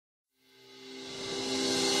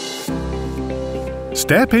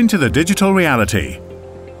Step into the digital reality.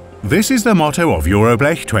 This is the motto of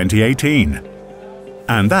EuroBLECH 2018.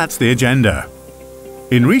 And that's the agenda.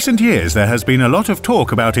 In recent years, there has been a lot of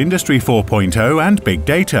talk about Industry 4.0 and big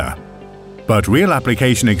data. But real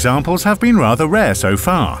application examples have been rather rare so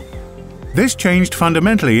far. This changed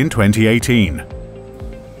fundamentally in 2018.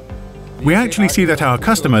 We actually see that our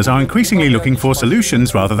customers are increasingly looking for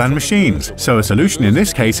solutions rather than machines. So a solution in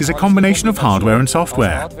this case is a combination of hardware and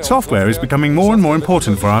software. Software is becoming more and more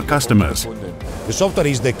important for our customers. The software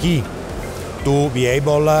is the key to be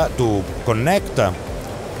able to connect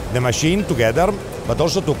the machine together, but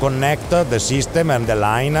also to connect the system and the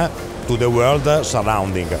line to the world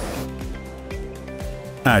surrounding.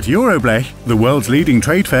 At EuroBLECH, the world's leading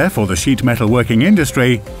trade fair for the sheet metal working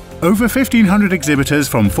industry, over 1,500 exhibitors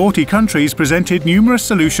from 40 countries presented numerous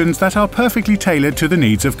solutions that are perfectly tailored to the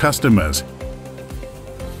needs of customers.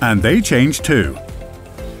 And they change too.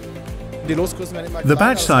 The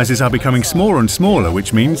batch sizes are becoming smaller and smaller,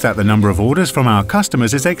 which means that the number of orders from our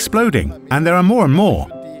customers is exploding, and there are more and more.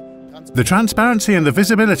 The transparency and the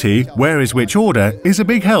visibility, where is which order, is a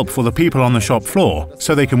big help for the people on the shop floor,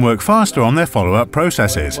 so they can work faster on their follow-up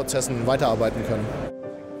processes.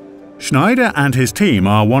 Schneider and his team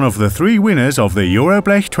are one of the 3 winners of the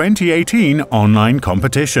EuroBLECH 2018 online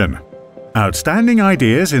competition. Outstanding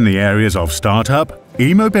ideas in the areas of startup,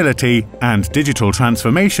 e-mobility and digital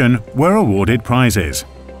transformation were awarded prizes.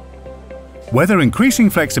 Whether increasing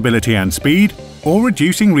flexibility and speed or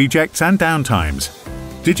reducing rejects and downtimes,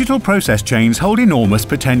 digital process chains hold enormous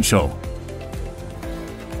potential.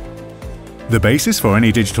 The basis for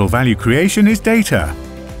any digital value creation is data.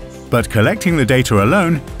 But collecting the data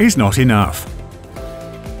alone is not enough.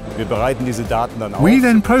 We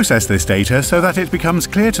then process this data so that it becomes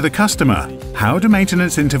clear to the customer. How do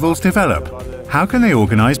maintenance intervals develop? How can they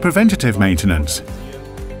organize preventative maintenance?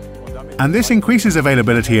 And this increases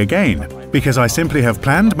availability again, because I simply have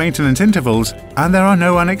planned maintenance intervals and there are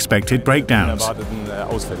no unexpected breakdowns.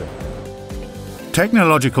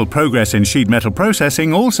 Technological progress in sheet metal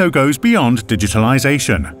processing also goes beyond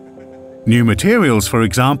digitalization. New materials, for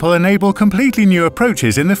example, enable completely new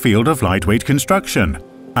approaches in the field of lightweight construction,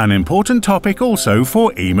 an important topic also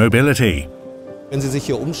for e-mobility.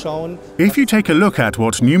 If you take a look at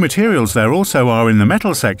what new materials there also are in the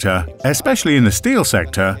metal sector, especially in the steel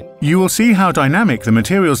sector, you will see how dynamic the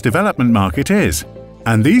materials development market is.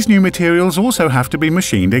 And these new materials also have to be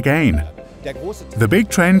machined again. The big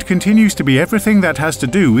trend continues to be everything that has to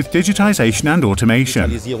do with digitization and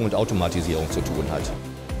automation.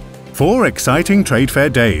 4 exciting trade fair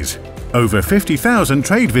days, over 50,000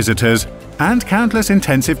 trade visitors, and countless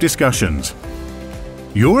intensive discussions.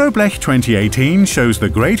 EuroBLECH 2018 shows the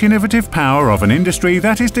great innovative power of an industry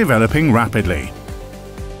that is developing rapidly.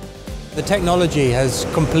 The technology has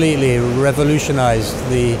completely revolutionized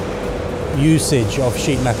the usage of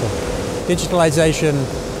sheet metal. Digitalization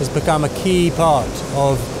has become a key part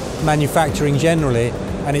of manufacturing generally,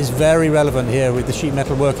 and is very relevant here with the sheet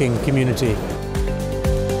metal working community.